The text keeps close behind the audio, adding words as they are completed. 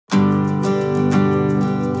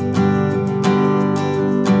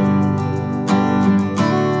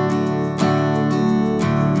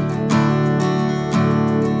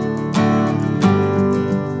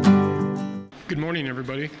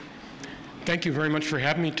thank you very much for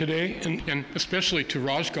having me today, and especially to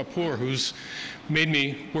Raj Kapoor, who's made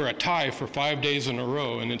me wear a tie for 5 days in a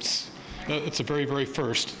row, and it's a very, very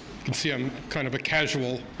first. You can see I'm kind of a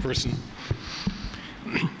casual person.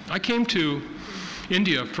 I came to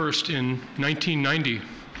India first in 1990.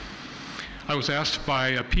 I was asked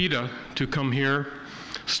by PETA to come here,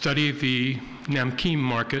 study the namkeen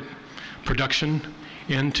market production,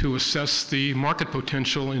 and to assess the market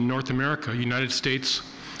potential in North America, United States,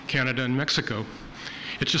 Canada, and Mexico.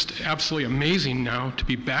 It's just absolutely amazing now to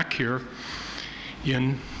be back here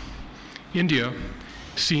in India,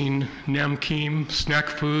 seeing namkeen, snack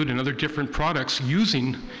food, and other different products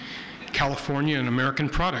using California and American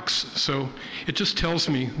products. So it just tells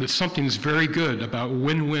me that something's very good about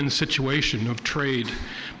win-win situation of trade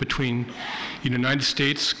between the United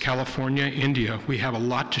States, California, India. We have a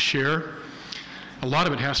lot to share. A lot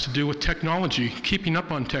of it has to do with technology, keeping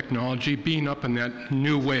up on technology, being up in that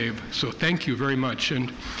new wave. So thank you very much.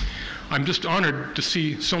 And I'm just honored to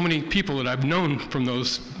see so many people that I've known from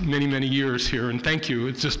those many, many years here. And thank you.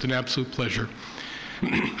 It's just an absolute pleasure.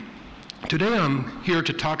 Today I'm here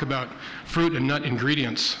to talk about fruit and nut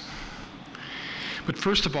ingredients. But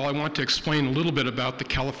first of all, I want to explain a little bit about the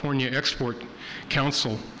California Export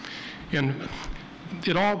Council. And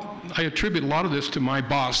I attribute a lot of this to my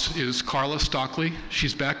boss, is Carla Stockley.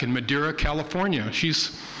 She's back in Madera, California.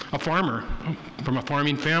 She's a farmer from a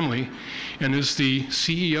farming family and is the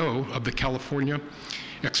CEO of the California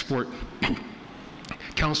Export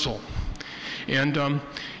Council. And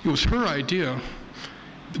it was her idea.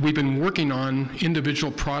 We've been working on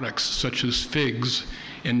individual products such as figs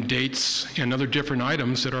and dates and other different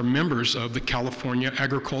items that are members of the California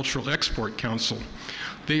Agricultural Export Council.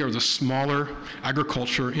 They are the smaller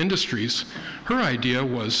agriculture industries. Her idea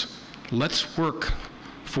was, let's work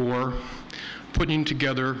for putting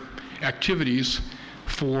together activities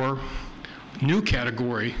for new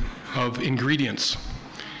category of ingredients.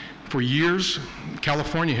 For years,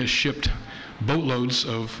 California has shipped boatloads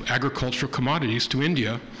of agricultural commodities to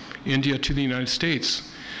India, India to the United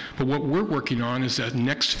States. But what we're working on is that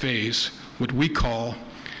next phase, what we call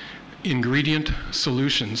ingredient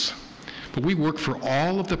solutions. But we work for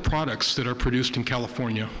all of the products that are produced in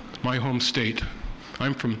California, my home state.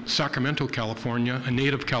 I'm from Sacramento, California, a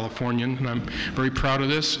native Californian, and I'm very proud of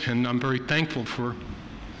this, and I'm very thankful for,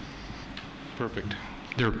 perfect.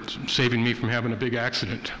 They're saving me from having a big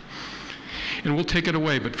accident. And we'll take it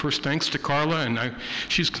away, but first thanks to Carla, and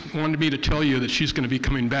she's wanted me to tell you that she's going to be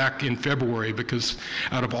coming back in February, because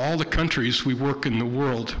out of all the countries we work in the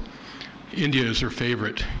world, India is her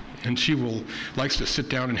favorite. And she likes to sit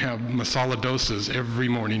down and have masala dosas every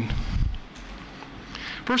morning.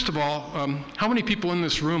 First of all, how many people in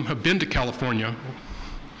this room have been to California?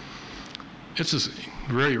 This is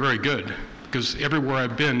very, very good, because everywhere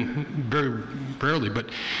I've been, very rarely,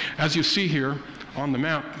 but as you see here on the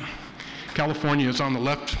map, California is on the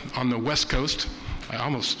left, on the west coast. I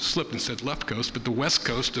almost slipped and said left coast, but the west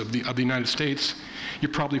coast of the United States.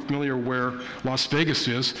 You're probably familiar where Las Vegas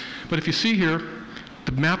is, but if you see here,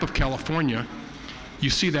 the map of California, you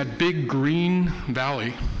see that big green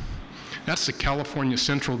valley. That's the California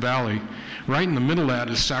Central Valley. Right in the middle of that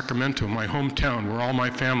is Sacramento, my hometown, where all my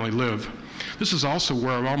family live. This is also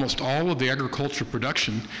where almost all of the agricultural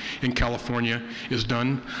production in California is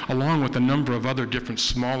done, along with a number of other different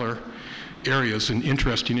smaller areas and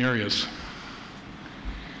interesting areas.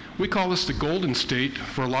 We call this the Golden State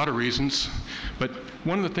for a lot of reasons, but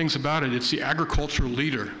one of the things about it, it's the agricultural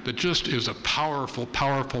leader that just is a powerful,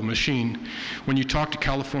 powerful machine. When you talk to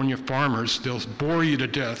California farmers, they'll bore you to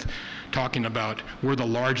death talking about we're the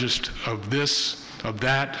largest of this, of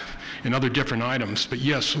that, and other different items. But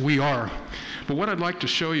yes, we are. But what I'd like to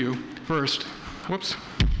show you first, whoops.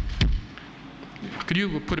 Could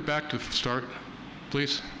you put it back to start,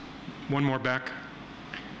 please? One more back,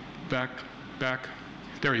 back, back.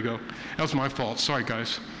 There you go. That was my fault. Sorry,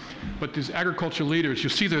 guys. But these agriculture leaders, you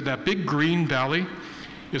see there, that big green valley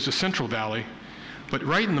is the Central Valley. But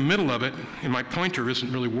right in the middle of it, and my pointer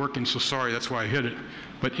isn't really working, so sorry, that's why I hit it,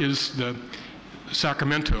 but is the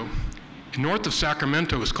Sacramento. North of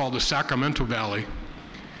Sacramento is called the Sacramento Valley.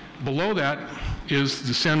 Below that is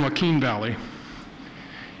the San Joaquin Valley.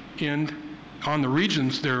 And on the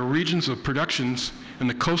regions, there are regions of productions in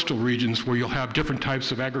the coastal regions where you'll have different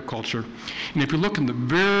types of agriculture. And if you look in the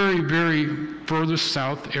very, very furthest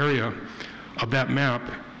south area of that map,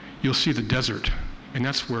 you'll see the desert. And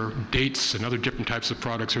that's where dates and other different types of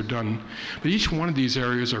products are done. But each one of these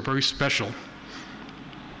areas are very special.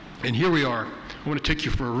 And here we are. I want to take you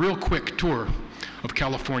for a real quick tour of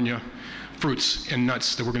California fruits and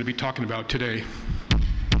nuts that we're going to be talking about today.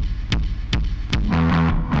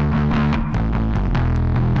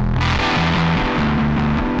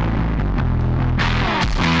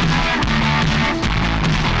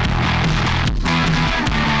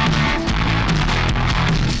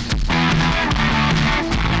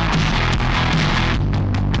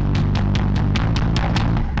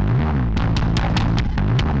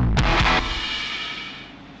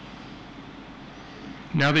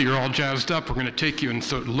 now that you're all jazzed up, we're going to take you and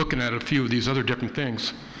start looking at a few of these other different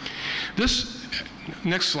things. This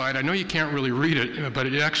next slide, I know you can't really read it, but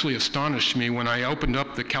it actually astonished me when I opened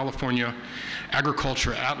up the California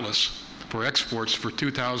Agriculture Atlas for exports for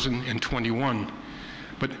 2021.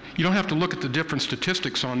 But you don't have to look at the different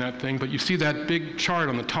statistics on that thing, but you see that big chart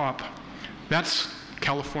on the top. That's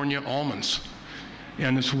California almonds.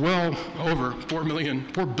 And it's well over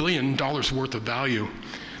 $4 billion worth of value.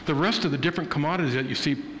 The rest of the different commodities that you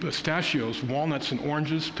see, pistachios, walnuts and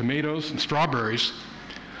oranges, tomatoes and strawberries,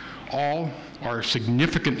 all are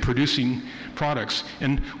significant producing products.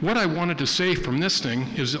 And what I wanted to say from this thing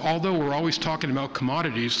is, although we're always talking about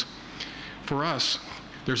commodities, for us,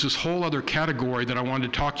 there's this whole other category that I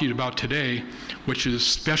wanted to talk to you about today, which is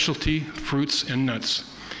specialty fruits and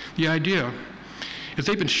nuts. The idea is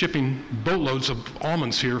they've been shipping boatloads of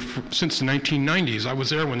almonds here since the 1990s. I was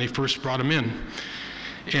there when they first brought them in.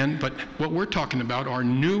 But what we're talking about are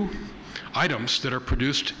new items that are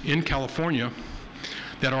produced in California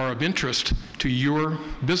that are of interest to your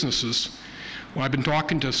businesses. Well, I've been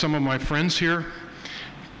talking to some of my friends here,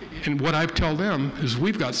 and what I tell them is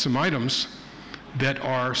we've got some items that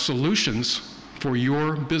are solutions for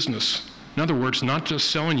your business. In other words, not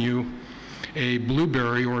just selling you a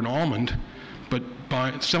blueberry or an almond, but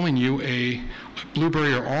by selling you a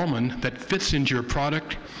blueberry or almond that fits into your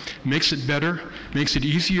product, makes it better, makes it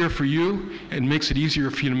easier for you, and makes it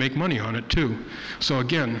easier for you to make money on it too. So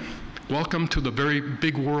again, welcome to the very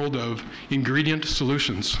big world of ingredient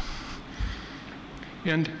solutions.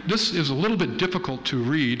 And this is a little bit difficult to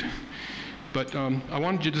read, but I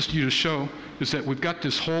wanted you to show is that we've got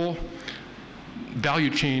this whole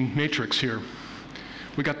value chain matrix here.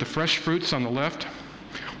 We got the fresh fruits on the left,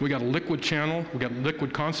 we got a liquid channel, we got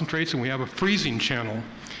liquid concentrates, and we have a freezing channel.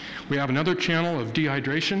 We have another channel of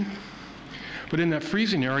dehydration, but in that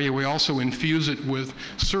freezing area, we also infuse it with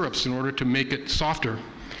syrups in order to make it softer.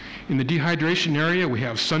 In the dehydration area, we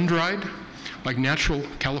have sun-dried, like natural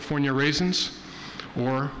California raisins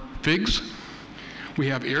or figs. We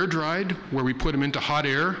have air-dried, where we put them into hot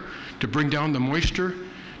air to bring down the moisture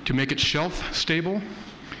to make it shelf stable.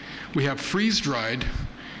 We have freeze-dried,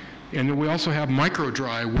 and then we also have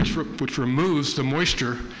micro-dry, which removes the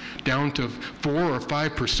moisture down to 4 or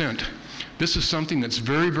 5%. This is something that's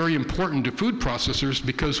very, very important to food processors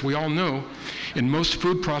because we all know in most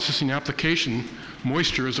food processing application,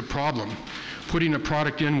 moisture is a problem. Putting a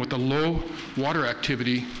product in with a low water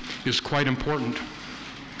activity is quite important.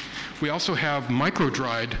 We also have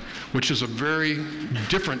micro-dried, which is a very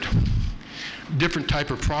different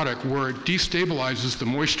type of product where it destabilizes the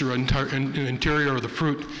moisture in the interior of the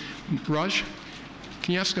fruit. Raj,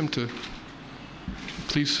 can you ask them to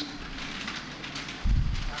please?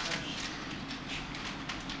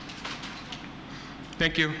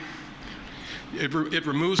 Thank you. It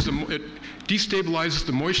destabilizes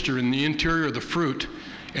the moisture in the interior of the fruit,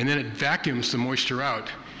 and then it vacuums the moisture out.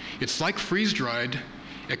 It's like freeze-dried,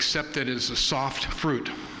 except that it's a soft fruit.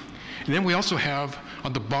 And then we also have,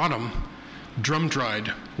 on the bottom, drum-dried,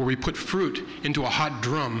 where we put fruit into a hot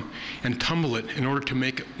drum and tumble it in order to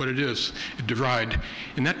make it what it is, dried.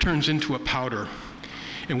 And that turns into a powder.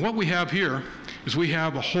 And what we have here is we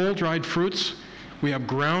have a whole dried fruits, we have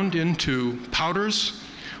ground into powders,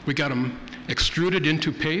 we got them extruded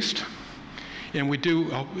into paste, and we do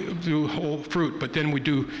whole fruit, but then we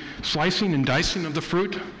do slicing and dicing of the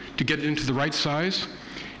fruit to get it into the right size,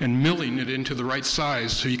 and milling it into the right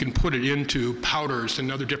size so you can put it into powders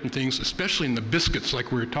and other different things, especially in the biscuits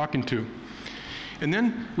like we were talking to. And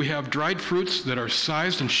then we have dried fruits that are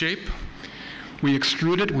sized and shaped. We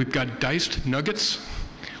extrude it, we've got diced nuggets.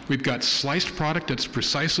 We've got sliced product that's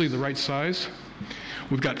precisely the right size.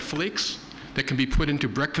 We've got flakes that can be put into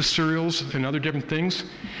breakfast cereals and other different things.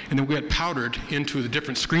 And then we get powdered into the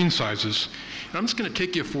different screen sizes. And I'm just gonna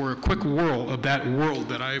take you for a quick whirl of that world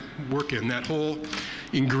that I work in, that whole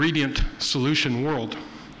ingredient solution world.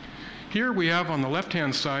 Here we have on the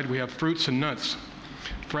left-hand side, we have fruits and nuts,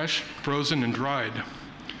 fresh, frozen, and dried.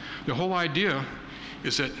 The whole idea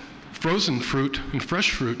is that frozen fruit and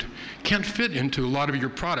fresh fruit can't fit into a lot of your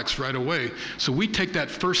products right away. So we take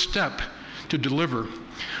that first step to deliver.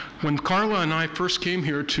 When Carla and I first came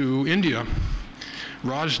here to India,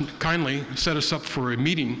 Raj kindly set us up for a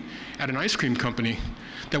meeting at an ice cream company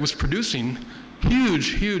that was producing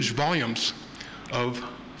huge, huge volumes of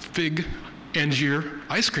fig Angier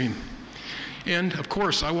ice cream. And of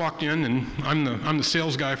course, I walked in, and I'm the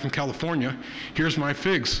sales guy from California. Here's my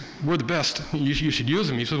figs. We're the best. You should use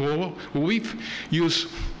them. He says, well, we use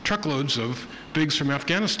truckloads of figs from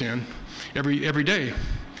Afghanistan every day,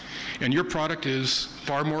 and your product is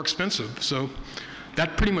far more expensive. So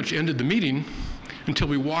that pretty much ended the meeting. until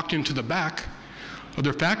we walked into the back of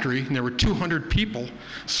their factory, and there were 200 people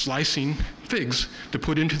slicing figs to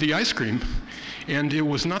put into the ice cream. And it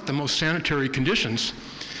was not the most sanitary conditions.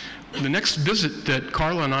 The next visit that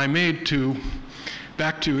Carla and I made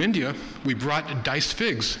back to India, we brought diced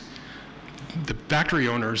figs. The factory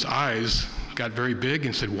owner's eyes got very big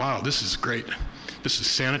and said, wow, this is great. This is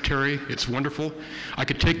sanitary, it's wonderful. I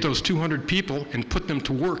could take those 200 people and put them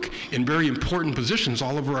to work in very important positions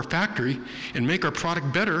all over our factory and make our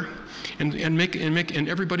product better and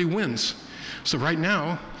everybody wins. So right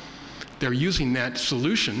now, they're using that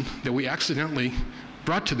solution that we accidentally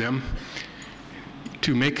brought to them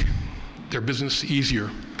to make their business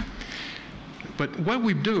easier. But what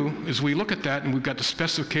we do is we look at that and we've got the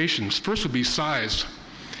specifications. First would be size.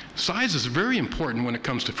 Size is very important when it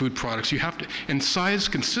comes to food products. You have to, and size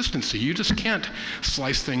consistency. You just can't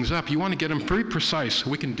slice things up. You want to get them very precise.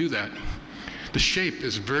 We can do that. The shape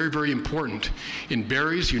is very, very important. In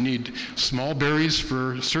berries, you need small berries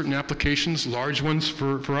for certain applications, large ones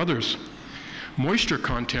for others. Moisture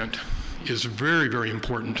content is very, very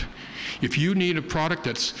important. If you need a product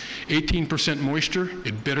that's 18% moisture,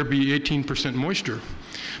 it better be 18% moisture.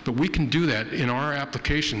 But we can do that in our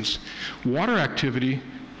applications. Water activity,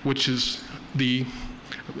 which is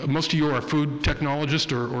most of you are food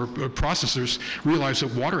technologists or processors, realize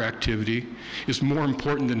that water activity is more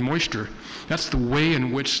important than moisture. That's the way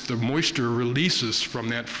in which the moisture releases from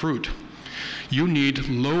that fruit. You need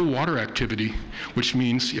low water activity, which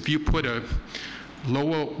means if you put a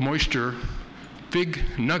low moisture fig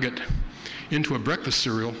nugget into a breakfast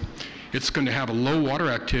cereal, it's going to have a low water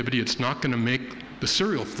activity. It's not going to make the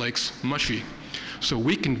cereal flakes mushy. So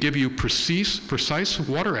we can give you precise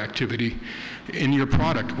water activity in your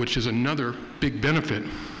product, which is another big benefit.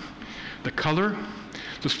 The color,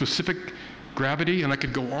 the specific gravity, and I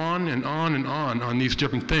could go on and on and on these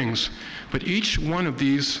different things. But each one of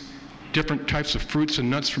these different types of fruits and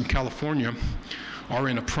nuts from California are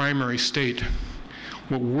in a primary state.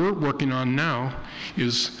 What we're working on now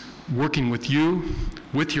is working with you,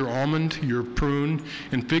 with your almond, your prune,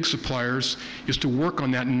 and fig suppliers, is to work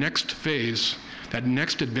on that next phase, that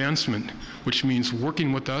next advancement, which means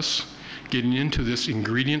working with us, getting into this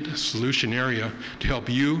ingredient solution area to help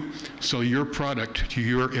you sell your product to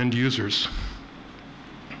your end users.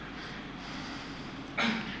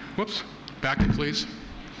 Whoops, back please.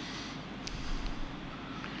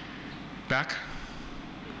 Back.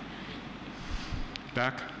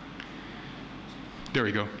 Back. There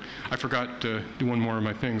we go. I forgot to do one more of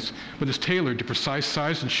my things. But it's tailored to precise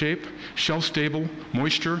size and shape, shelf stable,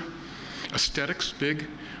 moisture, aesthetics, big,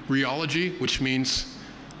 rheology, which means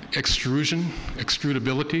extrusion,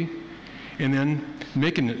 extrudability, and then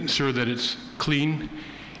making sure that it's clean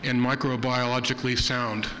and microbiologically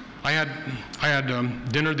sound. I had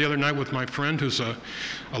dinner the other night with my friend who's a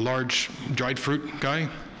large dried fruit guy.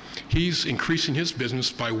 He's increasing his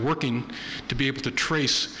business by working to be able to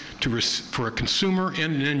trace, for a consumer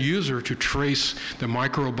and an end user to trace the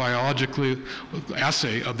microbiological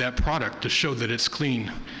assay of that product to show that it's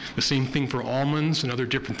clean. The same thing for almonds and other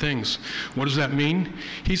different things. What does that mean?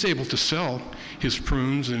 He's able to sell his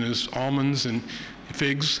prunes and his almonds and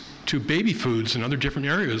figs to baby foods and other different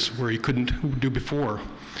areas where he couldn't do before.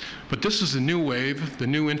 But this is the new wave, the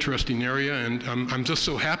new interesting area, and I'm just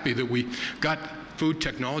so happy that we got food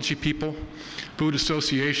technology people, food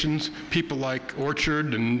associations, people like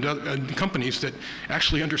Orchard and companies that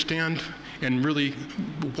actually understand and really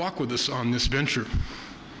walk with us on this venture.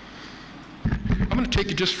 I'm going to take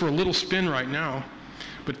you just for a little spin right now.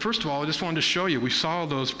 But first of all, I just wanted to show you, we saw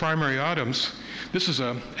those primary items. This is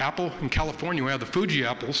an apple in California. We have the Fuji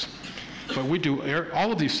apples. But we do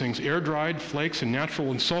all of these things, air-dried, flakes, and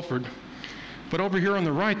natural and sulfured. But over here on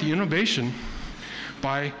the right, the innovation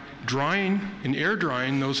by drying and air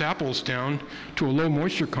drying those apples down to a low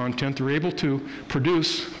moisture content, they're able to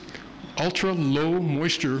produce ultra low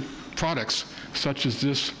moisture products, such as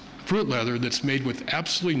this fruit leather that's made with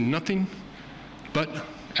absolutely nothing but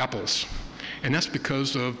apples. And that's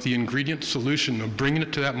because of the ingredient solution of bringing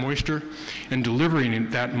it to that moisture and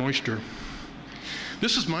delivering that moisture.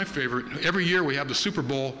 This is my favorite. Every year we have the Super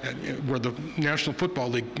Bowl where the National Football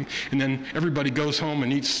League, and then everybody goes home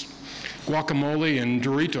and eats guacamole and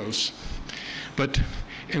Doritos.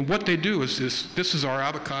 And what they do is this is our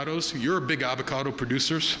avocados. You're big avocado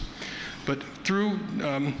producers. But through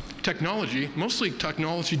technology, mostly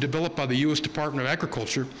technology developed by the U.S. Department of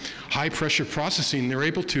Agriculture, high pressure processing, they're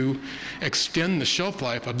able to extend the shelf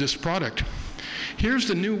life of this product. Here's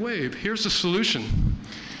the new wave. Here's the solution.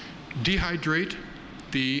 Dehydrate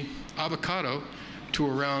the avocado to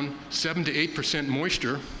around 7 to 8%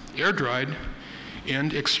 moisture, air dried,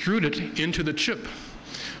 and extrude it into the chip.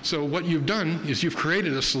 So what you've done is you've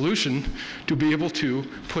created a solution to be able to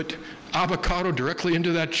put avocado directly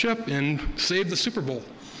into that chip and save the Super Bowl.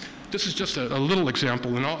 This is just a little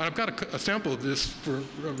example, and I've got a sample of this for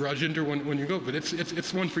Rajinder when you go, but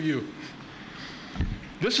it's one for you.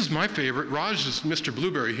 This is my favorite. Raj is Mr.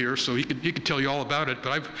 Blueberry here, so he could tell you all about it,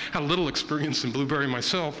 but I've had a little experience in blueberry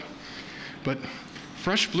myself. But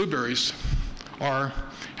fresh blueberries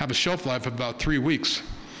have a shelf life of about 3 weeks.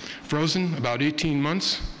 Frozen, about 18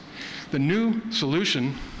 months. The new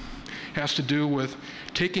solution has to do with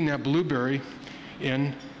taking that blueberry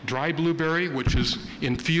and dry blueberry, which is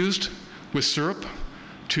infused with syrup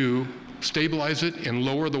to stabilize it and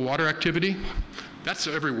lower the water activity. That's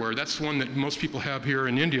everywhere. That's one that most people have here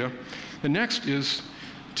in India. The next is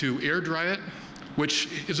to air dry it, which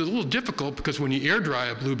is a little difficult because when you air dry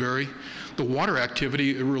a blueberry, the water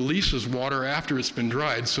activity, it releases water after it's been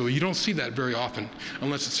dried, so you don't see that very often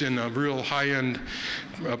unless it's in a real high-end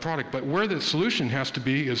product. But where the solution has to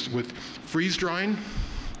be is with freeze drying,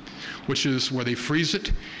 which is where they freeze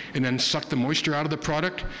it and then suck the moisture out of the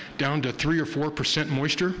product down to 3 or 4%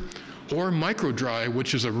 moisture, or micro dry,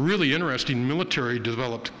 which is a really interesting military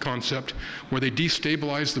developed concept where they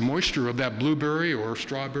destabilize the moisture of that blueberry or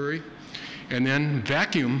strawberry and then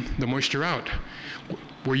vacuum the moisture out,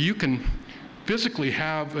 where you can physically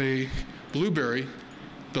have a blueberry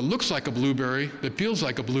that looks like a blueberry, that feels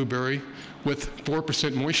like a blueberry with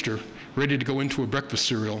 4% moisture ready to go into a breakfast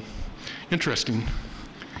cereal. Interesting.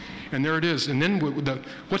 And there it is. And then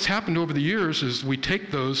what's happened over the years is we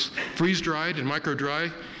take those freeze-dried and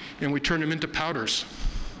micro-dry and we turn them into powders.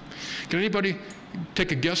 Can anybody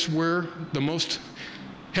take a guess where the most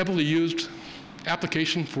heavily used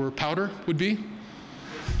application for powder would be?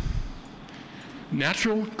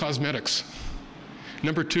 Natural cosmetics.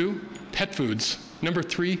 Number 2, pet foods. Number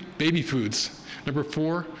 3, baby foods. Number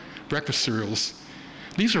 4, breakfast cereals.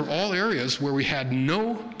 These are all areas where we had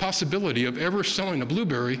no possibility of ever selling a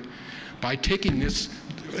blueberry. By taking this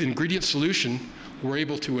ingredient solution, we're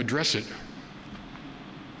able to address it.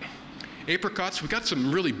 Apricots, we've got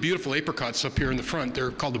some really beautiful apricots up here in the front.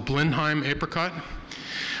 They're called the Blenheim apricot.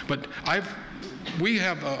 But we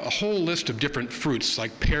have a whole list of different fruits,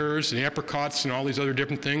 like pears and apricots and all these other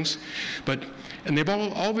different things. And they've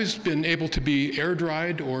always been able to be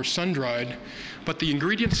air-dried or sun-dried. But the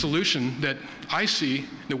ingredient solution that I see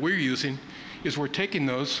that we're using is we're taking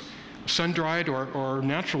those sun-dried or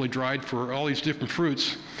naturally dried for all these different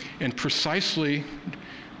fruits and precisely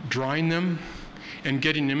drying them and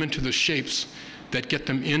getting them into the shapes that get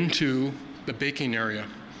them into the baking area.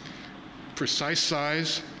 Precise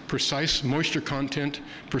size, precise moisture content,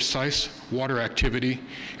 precise water activity,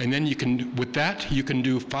 and then with that, you can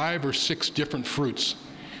do 5 or 6 different fruits.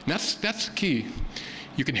 And that's key.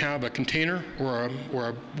 You can have a container or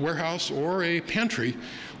a warehouse or a pantry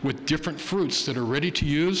with different fruits that are ready to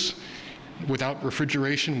use without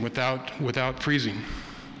refrigeration, without freezing.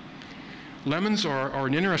 Lemons are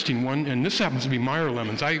an interesting one, and this happens to be Meyer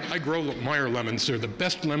lemons. I grow Meyer lemons. They're the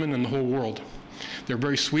best lemon in the whole world. They're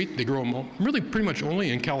very sweet. They grow them really pretty much only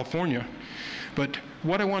in California. But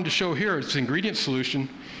what I wanted to show here, its ingredient solution,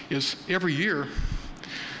 is every year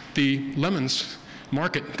the lemons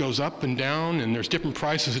market goes up and down, and there's different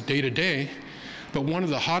prices day to day. But one of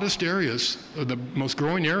the hottest areas, or the most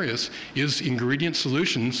growing areas, is ingredient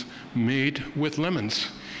solutions made with lemons.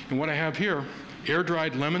 And what I have here,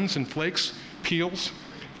 air-dried lemons and flakes, peels,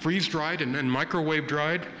 freeze-dried and then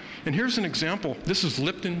microwave-dried. And here's an example. This is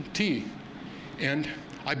Lipton tea. And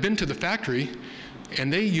I've been to the factory,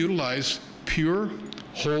 and they utilize pure,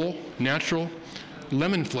 whole, natural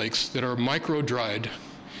lemon flakes that are micro-dried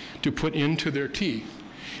to put into their tea.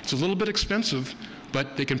 It's a little bit expensive,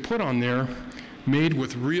 but they can put on there made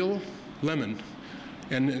with real lemon.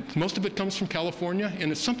 And most of it comes from California,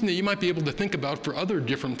 and it's something that you might be able to think about for other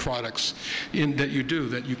different products that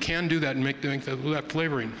you can do that and make that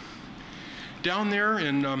flavoring. Down there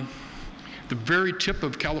in the very tip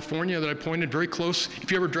of California that I pointed, very close,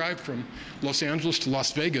 if you ever drive from Los Angeles to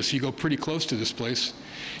Las Vegas, you go pretty close to this place,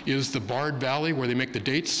 is the Bard Valley where they make the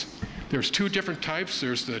dates. There's 2 different types.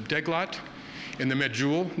 There's the Deglat and the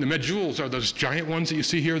Medjool. The Medjools are those giant ones that you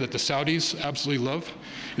see here that the Saudis absolutely love.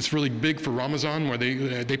 It's really big for Ramadan, where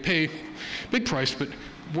they pay big price, but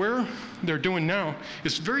where they're doing now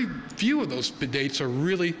is very few of those dates are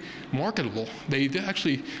really marketable. They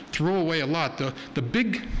actually throw away a lot. The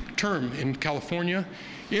big term in California,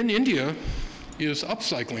 in India, is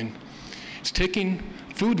upcycling. It's taking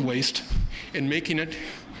food waste and making it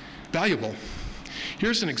valuable.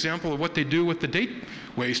 Here's an example of what they do with the date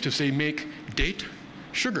waste is they make date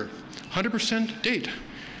sugar, 100% date.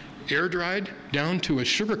 air-dried down to a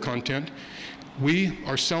sugar content. We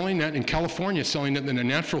are selling that in California, selling it in the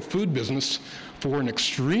natural food business for an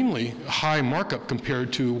extremely high markup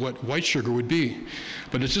compared to what white sugar would be.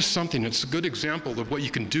 But it's just something, it's a good example of what you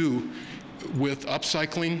can do with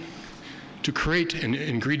upcycling to create an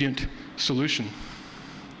ingredient solution.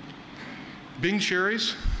 Bing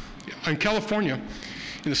cherries, in California,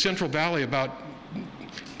 in the Central Valley, about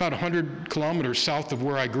 100 kilometers south of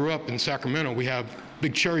where I grew up in Sacramento, we have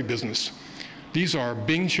big cherry business. These are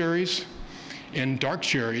Bing cherries and dark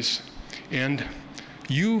cherries, and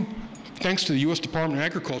you, thanks to the U.S. Department of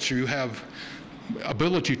Agriculture, you have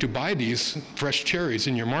ability to buy these fresh cherries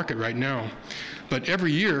in your market right now. But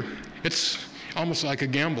every year, it's almost like a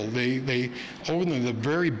gamble. Only the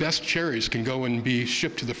very best cherries can go and be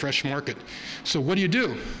shipped to the fresh market. So what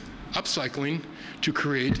do? Upcycling to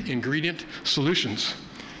create ingredient solutions.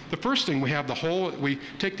 The first thing, we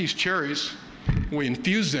take these cherries, we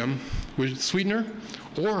infuse them with sweetener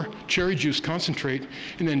or cherry juice concentrate,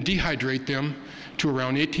 and then dehydrate them to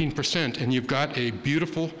around 18%, and you've got a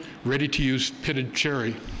beautiful, ready-to-use pitted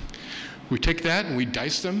cherry. We take that and we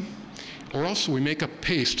dice them, or else we make a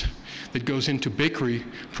paste that goes into bakery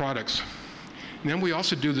products. And then we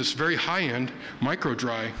also do this very high-end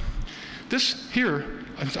micro-dry. This here,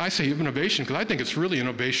 I say innovation because I think it's really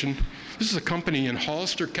innovation. This is a company in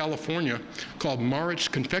Hollister, California called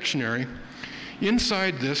Marich Confectionery.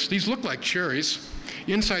 Inside this, these look like cherries.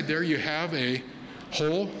 Inside there you have a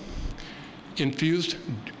whole infused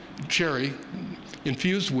cherry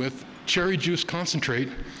infused with cherry juice concentrate,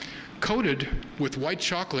 coated with white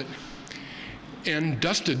chocolate, and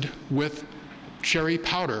dusted with cherry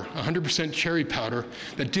powder, 100% cherry powder,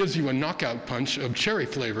 that gives you a knockout punch of cherry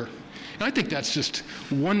flavor. And I think that's just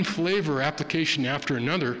one flavor application after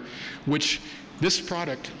another, which this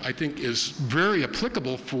product, I think, is very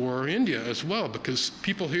applicable for India as well, because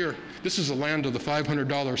people here, this is the land of the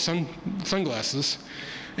 $500 sunglasses,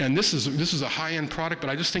 and this is a high-end product, but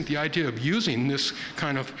I just think the idea of using this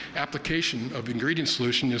kind of application of ingredient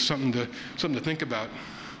solution is something to think about.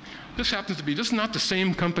 This happens to be, this is not the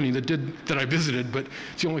same company that I visited, but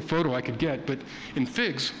it's the only photo I could get. But in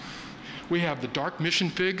figs, we have the dark mission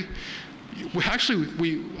fig.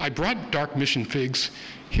 I brought dark mission figs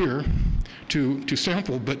here to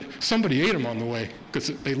sample, but somebody ate them on the way because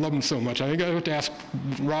they love them so much. I think I have to ask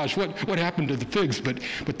Raj what happened to the figs, but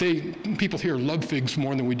people here love figs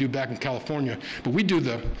more than we do back in California. But we do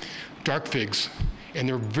the dark figs, and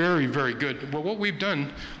they're very, very good. Well, what we've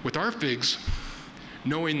done with our figs,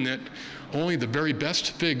 knowing that only the very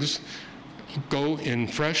best figs go in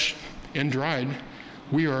fresh and dried,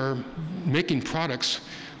 we are making products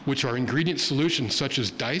which are ingredient solutions such as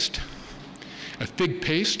diced, a fig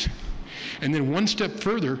paste, and then one step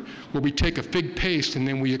further where we take a fig paste and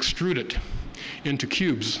then we extrude it into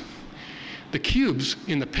cubes. The cubes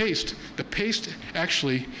in the paste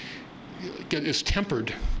actually is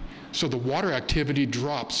tempered, so the water activity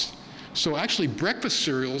drops. So actually breakfast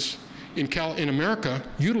cereals in America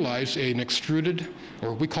utilize an extruded,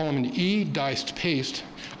 or we call them an E-diced paste,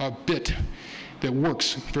 bit that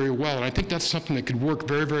works very well. And I think that's something that could work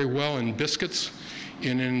very, very well in biscuits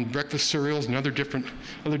and in breakfast cereals and other different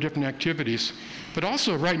activities. But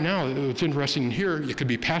also right now, what's interesting here, it could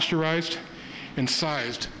be pasteurized and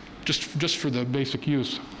sized just for the basic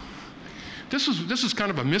use. This is kind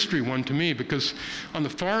of a mystery one to me, because on the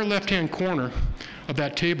far left-hand corner of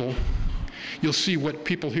that table, you'll see what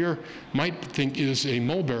people here might think is a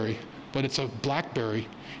mulberry, but it's a blackberry.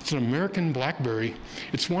 It's an American blackberry.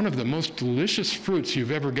 It's one of the most delicious fruits you've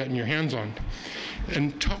ever gotten your hands on.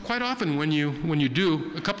 And quite often when you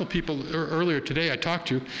do, a couple people earlier today I talked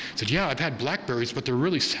to said, yeah, I've had blackberries, but they're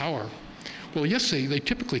really sour. Well, yes, they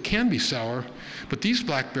typically can be sour, but these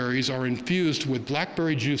blackberries are infused with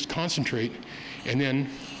blackberry juice concentrate and then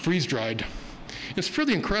freeze-dried. It's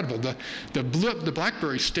pretty incredible. The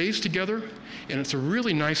blackberry stays together, and it's a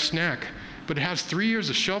really nice snack, but it has 3 years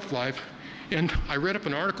of shelf life. And I read up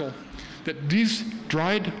an article that these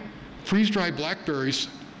freeze-dried blackberries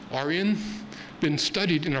are been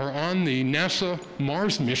studied and are on the NASA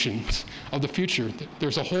Mars missions of the future.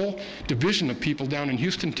 There's a whole division of people down in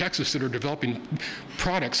Houston, Texas that are developing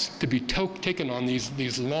products to be taken on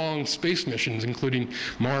these long space missions, including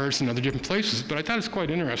Mars and other different places. But I thought it's quite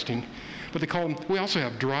interesting. But they call them, we also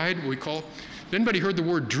have dried, has anybody heard the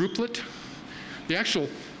word druplet? The actual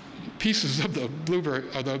pieces of the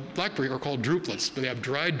blackberry are called druplets, but they have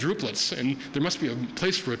dried druplets, and there must be a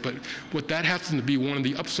place for it. But what that happens to be one of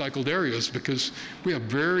the upcycled areas, because we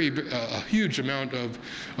have a huge amount of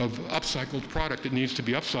upcycled product that needs to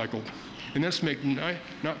be upcycled. And that's making,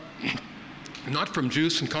 not from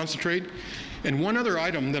juice and concentrate. And one other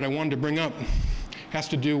item that I wanted to bring up has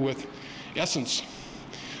to do with essence.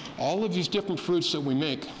 All of these different fruits that we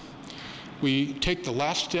make, we take the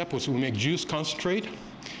last step, which we make juice concentrate.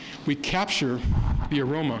 We capture the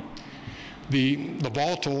aroma, the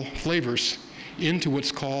volatile flavors into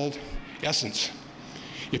what's called essence.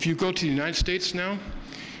 If you go to the United States now,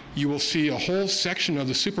 you will see a whole section of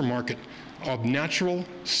the supermarket of natural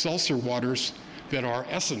seltzer waters that are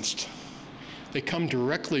essenced. They come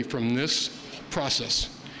directly from this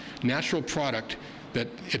process, natural product that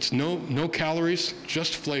it's no calories,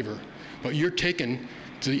 just flavor. But you're taking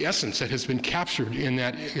the essence that has been captured in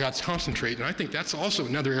that concentrate. And I think that's also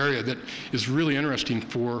another area that is really interesting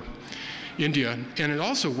for India. And it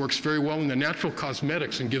also works very well in the natural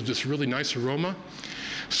cosmetics and gives this really nice aroma.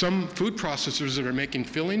 Some food processors that are making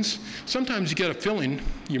fillings, sometimes you get a filling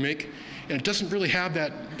you make, and it doesn't really have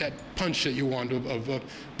that punch that you want of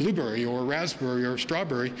blueberry or raspberry or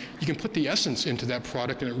strawberry. You can put the essence into that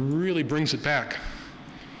product and it really brings it back.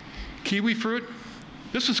 Kiwi fruit,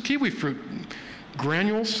 this is kiwi fruit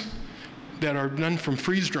granules that are done from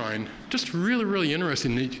freeze drying. Just really, really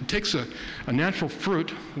interesting. It takes a natural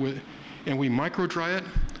fruit and we micro dry it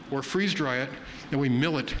or freeze dry it and we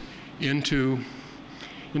mill it into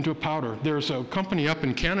a powder. There's a company up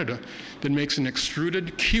in Canada that makes an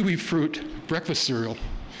extruded kiwi fruit breakfast cereal.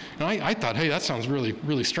 And I thought, hey, that sounds really,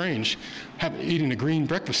 really strange, eating a green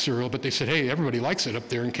breakfast cereal, but they said, hey, everybody likes it up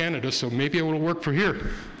there in Canada, so maybe it will work for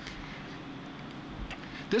here.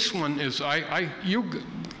 This one is, you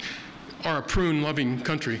are a prune-loving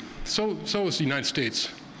country. So is the United States.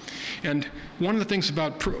 And one of the things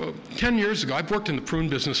about 10 years ago, I've worked in the prune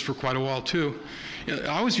business for quite a while too. I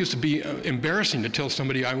always used to be embarrassing to tell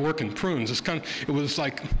somebody I work in prunes. It was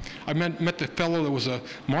like, I met the fellow that was a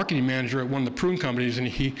marketing manager at one of the prune companies, and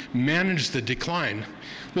he managed the decline.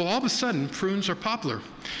 Well, all of a sudden, prunes are popular.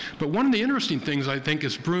 But one of the interesting things, I think,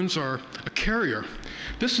 is prunes are a carrier.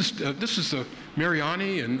 This is the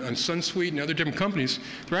Mariani and Sunsweet and other different companies.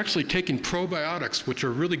 They're actually taking probiotics, which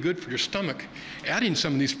are really good for your stomach, adding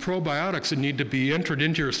some of these probiotics that need to be entered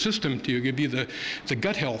into your system to give you the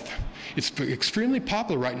gut health. It's extremely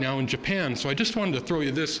popular right now in Japan, so I just wanted to throw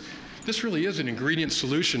you this. This really is an ingredient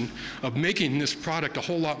solution of making this product a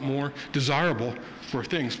whole lot more desirable for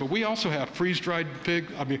things. But we also have freeze-dried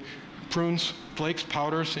prunes, flakes,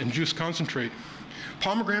 powders, and juice concentrate.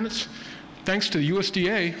 Pomegranates, thanks to the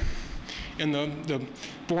USDA and the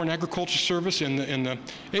Foreign Agriculture Service and the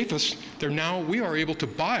APHIS, we are able to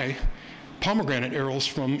buy pomegranate arils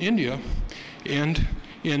from India, and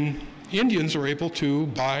Indians are able to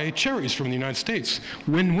buy cherries from the United States.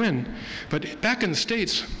 Win-win. But back in the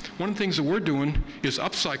States, one of the things that we're doing is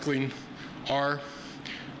upcycling our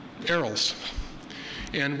arils.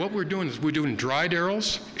 And what we're doing is we're doing dried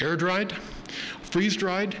arils, air-dried,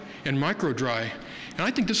 freeze-dried, and micro-dry. And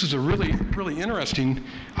I think this is a really, really interesting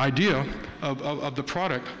idea of the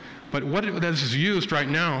product. But what this is used right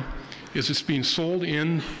now is it's being sold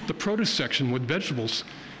in the produce section with vegetables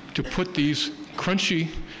to put these crunchy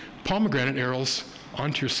pomegranate arils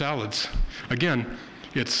onto your salads. Again,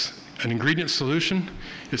 it's an ingredient solution,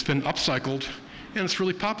 it's been upcycled, and it's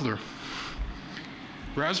really popular.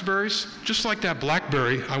 Raspberries, just like that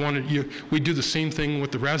blackberry, we do the same thing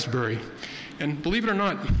with the raspberry. And believe it or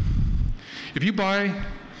not, if you buy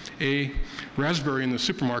a raspberry in the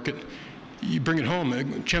supermarket, you bring it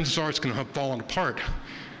home, chances are it's going to have fallen apart.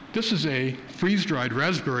 This is a freeze-dried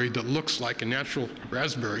raspberry that looks like a natural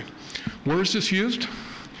raspberry. Where is this used?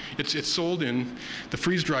 It's sold in the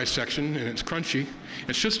freeze-dry section, and it's crunchy.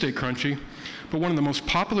 It should stay crunchy. But one of the most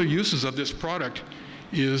popular uses of this product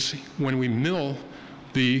is when we mill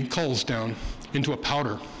the culls down into a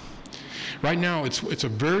powder. Right now, it's a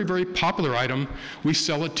very, very popular item. We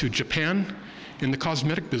sell it to Japan in the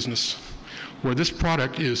cosmetic business, where this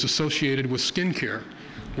product is associated with skincare,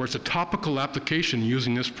 where it's a topical application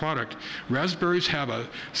using this product. Raspberries have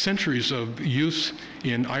centuries of use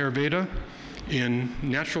in Ayurveda, in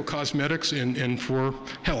natural cosmetics, and for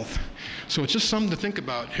health. So it's just something to think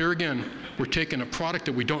about. Here again, we're taking a product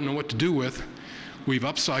that we don't know what to do with, we've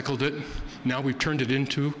upcycled it, now we've turned it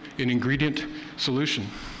into an ingredient solution.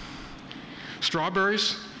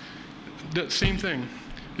 Strawberries, the same thing.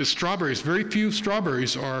 The strawberries, very few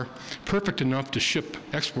strawberries are perfect enough to ship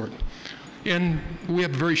export. And we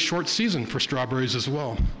have a very short season for strawberries as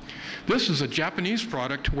well. This is a Japanese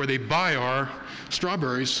product where they buy our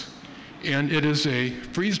strawberries, and it is a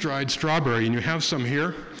freeze-dried strawberry, and you have some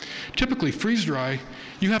here. Typically freeze-dry,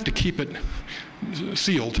 you have to keep it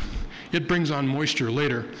sealed. It brings on moisture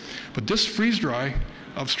later. But this freeze-dry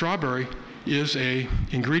of strawberry is a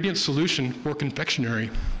ingredient solution for confectionery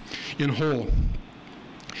in whole.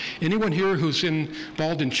 Anyone here who's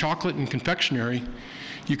involved in chocolate and confectionery,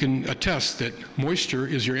 you can attest that moisture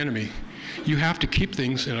is your enemy. You have to keep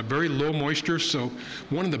things in a very low moisture, so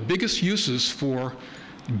one of the biggest uses for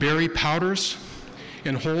berry powders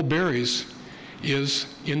and whole berries is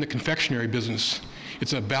in the confectionery business.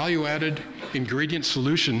 It's a value-added ingredient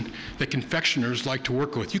solution that confectioners like to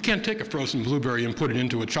work with. You can't take a frozen blueberry and put it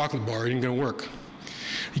into a chocolate bar. It ain't gonna work.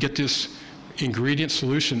 You get this ingredient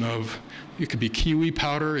solution of, it could be kiwi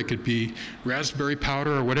powder, it could be raspberry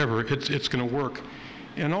powder or whatever, it's gonna work.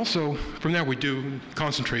 And also, from that we do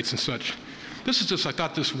concentrates and such. This is just, I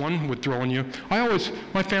thought this one would throw on you.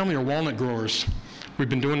 My family are walnut growers. We've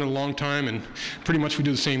been doing it a long time, and pretty much we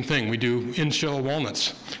do the same thing. We do in-shell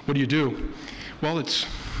walnuts. What do? Well,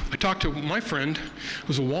 I talked to my friend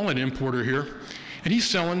who's a walnut importer here, and he's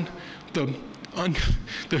selling the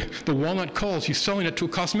walnut culls. He's selling it to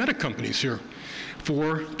cosmetic companies here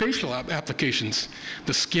for facial applications.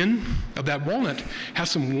 The skin of that walnut has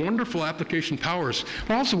some wonderful application powers.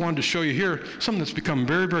 I also wanted to show you here something that's become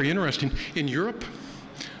very, very interesting. In Europe,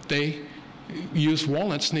 they use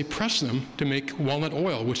walnuts and they press them to make walnut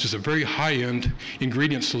oil, which is a very high-end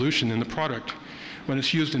ingredient solution in the product when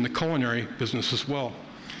it's used in the culinary business as well.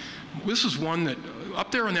 This is one that,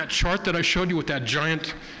 up there on that chart that I showed you with that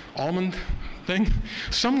giant almond thing,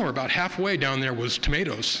 somewhere about halfway down there was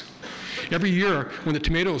tomatoes. Every year when the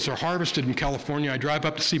tomatoes are harvested in California, I drive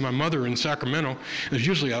up to see my mother in Sacramento. There's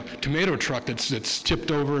usually a tomato truck that's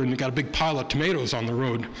tipped over and got a big pile of tomatoes on the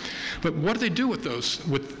road. But what do they do with those,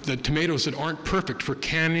 with the tomatoes that aren't perfect for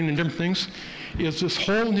canning and different things? Is this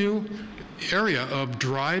whole new area of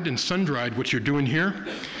dried and sun-dried, what you're doing here.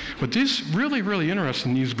 But these really, really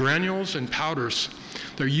interesting, these granules and powders,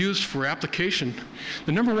 they're used for application.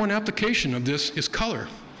 The number one application of this is color.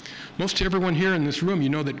 Most everyone here in this room, you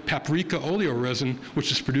know that paprika oleoresin,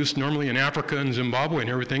 which is produced normally in Africa and Zimbabwe and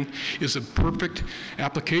everything, is a perfect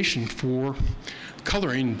application for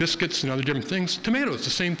coloring biscuits and other different things. Tomatoes, the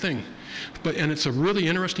same thing. And it's a really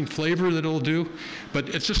interesting flavor that it'll do, but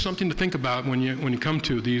it's just something to think about when you come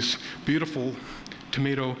to these beautiful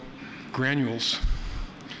tomato granules.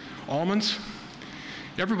 Almonds.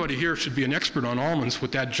 Everybody here should be an expert on almonds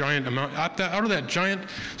with that giant amount. Out of that giant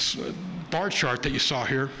bar chart that you saw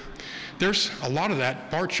here, there's a lot of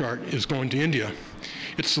that bar chart is going to India.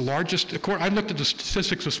 It's the largest, I looked at the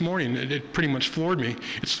statistics this morning, it pretty much floored me.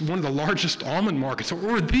 It's one of the largest almond markets,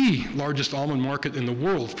 or the largest almond market in the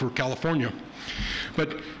world for California.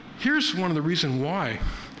 But here's one of the reasons why,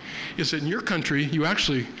 is that in your country, you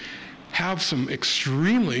actually have some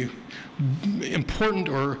extremely important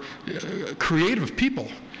or creative people.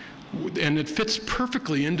 And it fits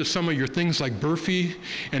perfectly into some of your things like burfi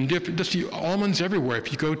and just almonds everywhere.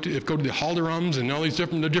 If you go to the Halderams and all these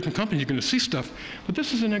different companies, you're going to see stuff. But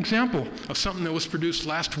this is an example of something that was produced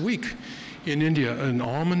last week in India, an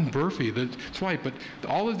almond burfi. That's right, but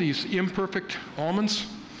all of these imperfect almonds,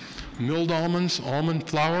 milled almonds, almond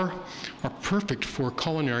flour, are perfect for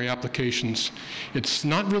culinary applications. It's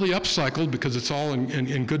not really upcycled because it's all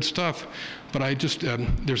in good stuff, but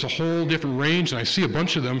there's a whole different range, and I see a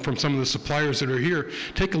bunch of them from some of the suppliers that are here.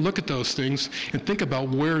 Take a look at those things and think about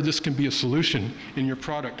where this can be a solution in your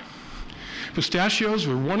product. Pistachios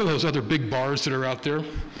were one of those other big bars that are out there,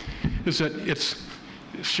 is that it's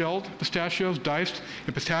shelled pistachios, diced,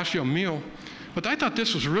 and pistachio meal. But I thought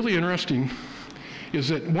this was really interesting, is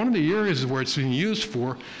that one of the areas where it's being used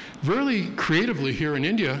for really creatively here in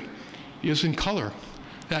India is in color.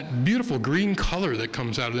 That beautiful green color that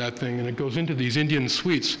comes out of that thing, and it goes into these Indian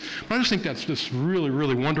sweets. But I just think that's just really,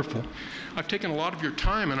 really wonderful. I've taken a lot of your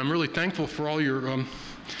time, and I'm really thankful for all your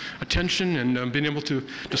attention and being able to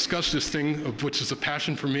discuss this thing, which is a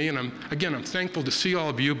passion for me. And I'm thankful to see all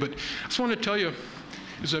of you, but I just want to tell you,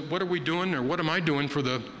 is that what are we doing, or what am I doing for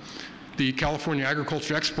the California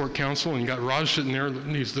Agriculture Export Council? And you got Raj sitting there.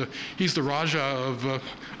 He's the Raja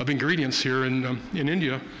of ingredients here in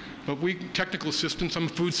India. But we technical assistants, I'm a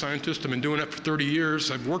food scientist. I've been doing it for 30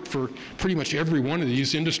 years. I've worked for pretty much every one of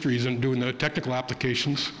these industries and doing the technical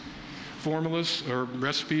applications, formulas or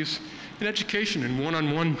recipes, and education and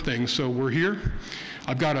one-on-one things. So we're here.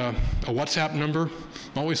 I've got a WhatsApp number.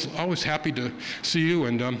 I'm always happy to see you,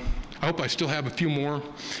 and I hope I still have a few more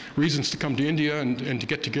reasons to come to India and to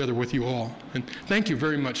get together with you all. And thank you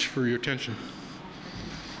very much for your attention.